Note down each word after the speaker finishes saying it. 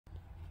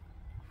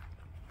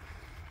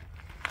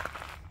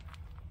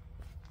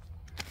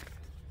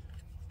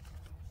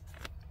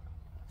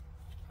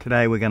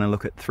Today we're going to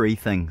look at three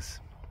things.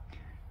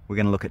 We're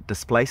going to look at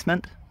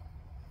displacement,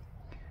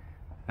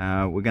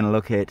 we're going to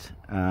look at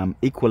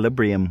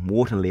equilibrium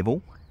water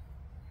level,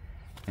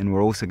 and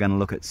we're also going to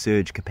look at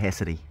surge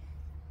capacity.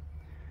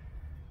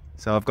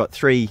 So I've got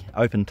three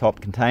open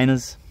top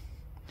containers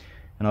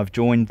and I've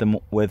joined them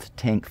with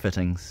tank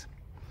fittings.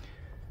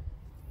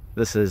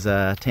 This is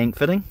a tank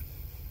fitting,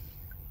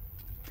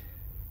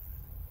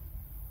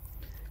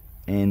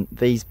 and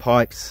these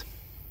pipes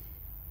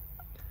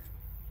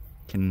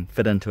can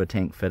fit into a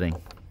tank fitting.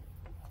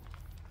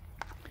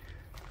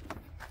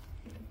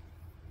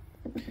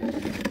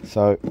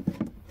 So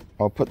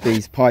I'll put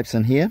these pipes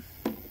in here,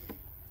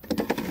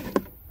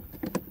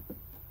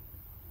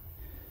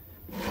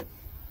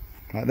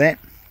 like that,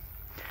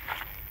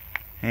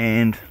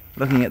 and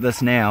looking at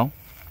this now,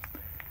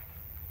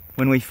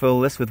 when we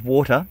fill this with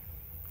water,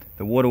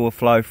 the water will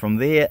flow from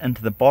there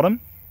into the bottom,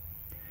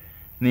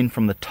 and then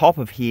from the top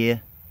of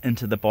here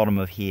into the bottom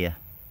of here,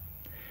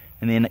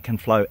 and then it can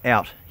flow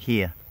out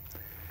here.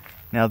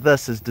 Now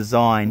this is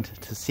designed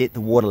to set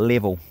the water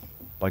level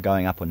by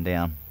going up and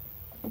down.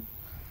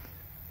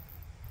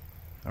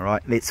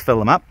 Alright, let's fill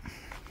them up.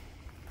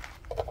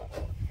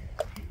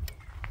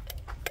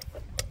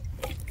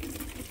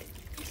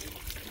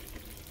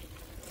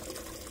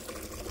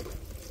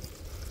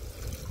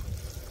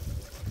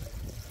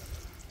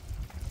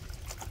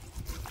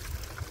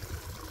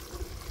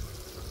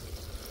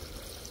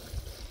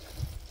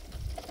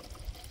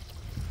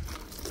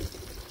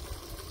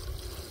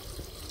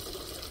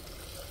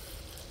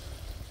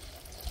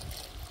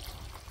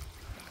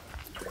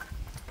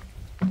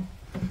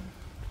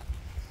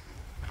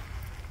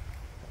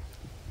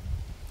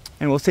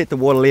 And we'll set the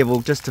water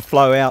level just to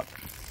flow out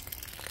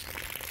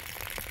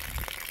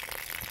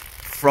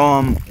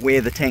from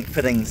where the tank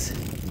fittings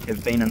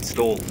have been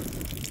installed.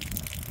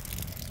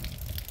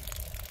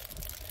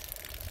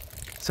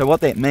 So what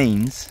that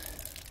means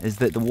is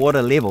that the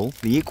water level,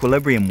 the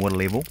equilibrium water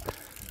level,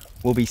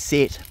 will be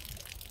set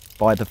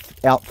by the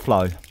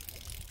outflow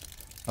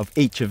of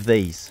each of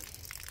these.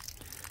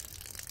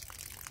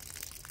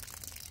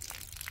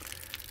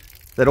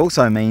 That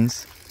also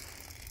means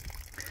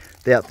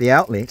that the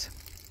outlet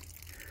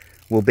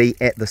will be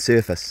at the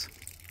surface.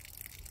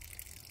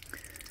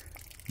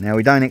 Now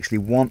we don't actually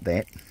want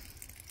that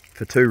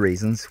for two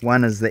reasons.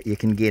 One is that you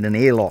can get an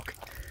airlock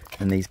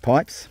in these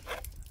pipes,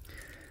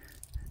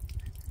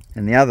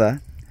 and the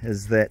other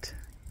is that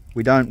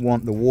we don't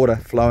want the water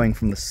flowing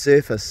from the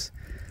surface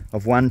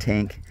of one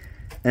tank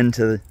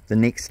into the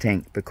next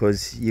tank,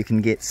 because you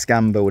can get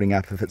scum building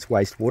up if it's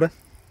wastewater.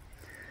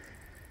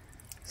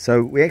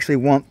 So we actually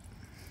want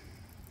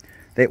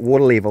that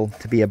water level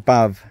to be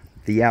above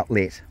the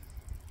outlet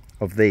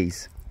of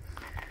these.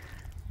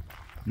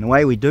 And the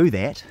way we do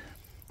that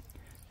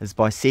is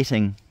by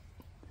setting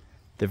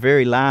the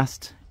very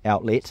last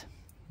outlet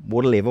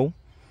water level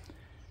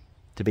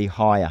to be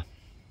higher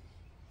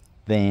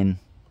than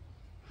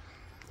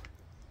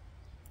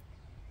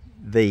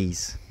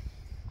these.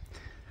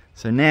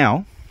 So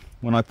now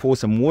when I pour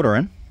some water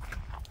in,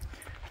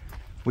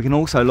 we can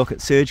also look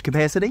at surge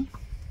capacity.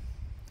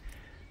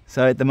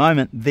 So at the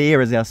moment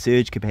there is our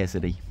surge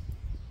capacity.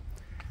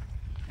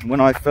 And when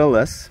I fill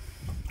this,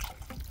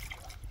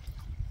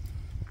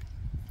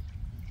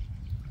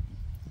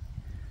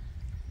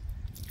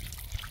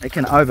 it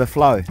can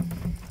overflow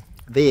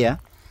there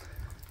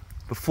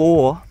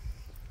before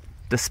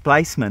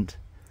displacement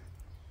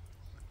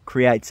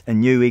creates a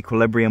new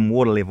equilibrium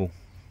water level.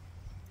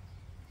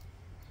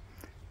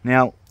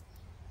 Now,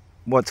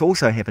 what's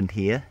also happened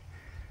here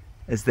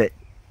is that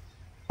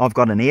I've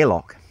got an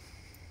airlock.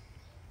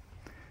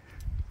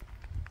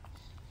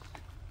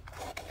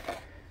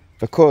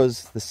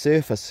 Because the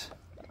surface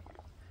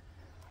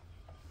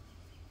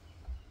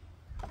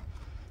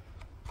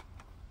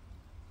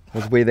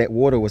was where that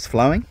water was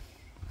flowing,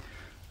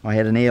 I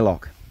had an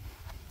airlock.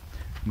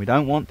 We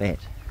don't want that.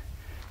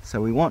 So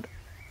we want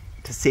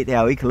to set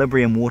our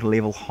equilibrium water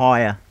level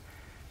higher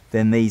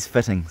than these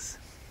fittings.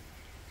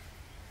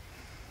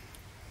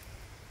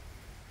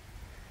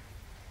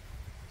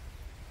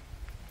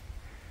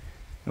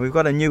 And we've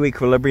got a new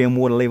equilibrium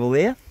water level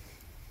there.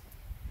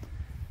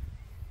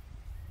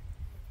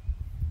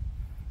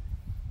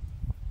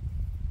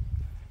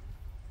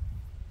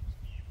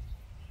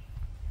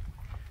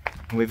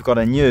 We've got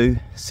a new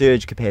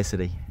surge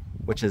capacity,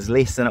 which is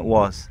less than it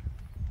was.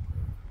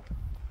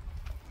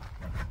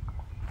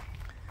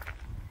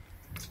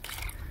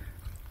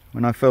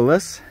 When I fill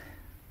this,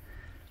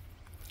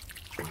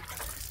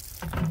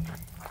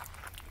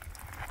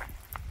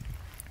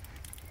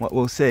 what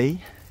we'll see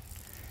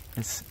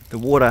is the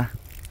water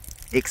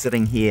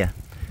exiting here.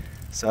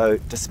 So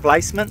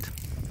displacement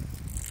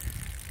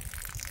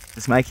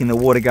is making the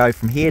water go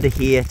from here to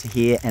here to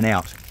here and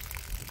out.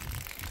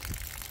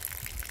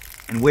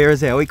 And where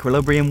is our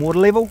equilibrium water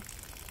level?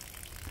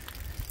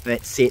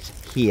 That's set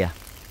here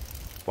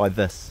by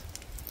this.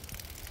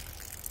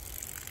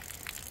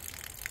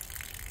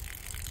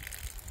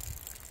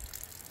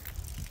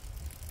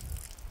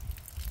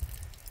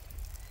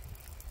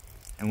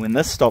 And when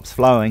this stops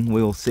flowing,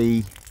 we'll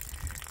see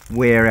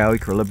where our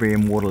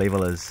equilibrium water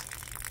level is.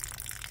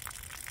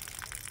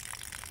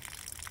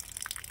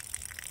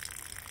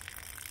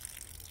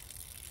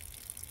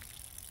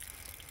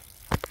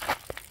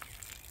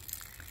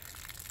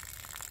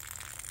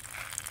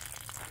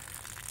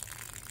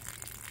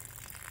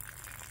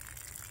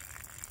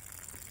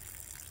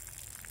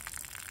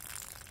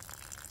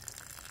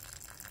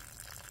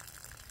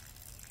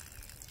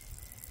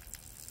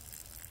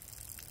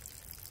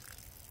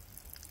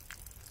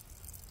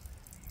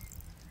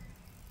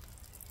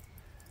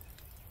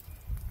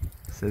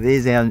 So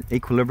there's our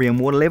equilibrium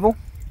water level.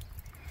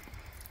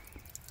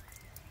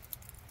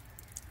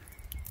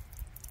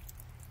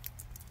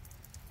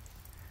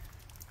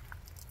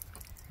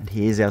 And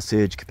here's our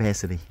surge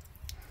capacity.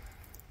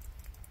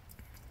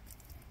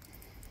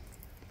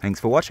 Thanks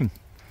for watching.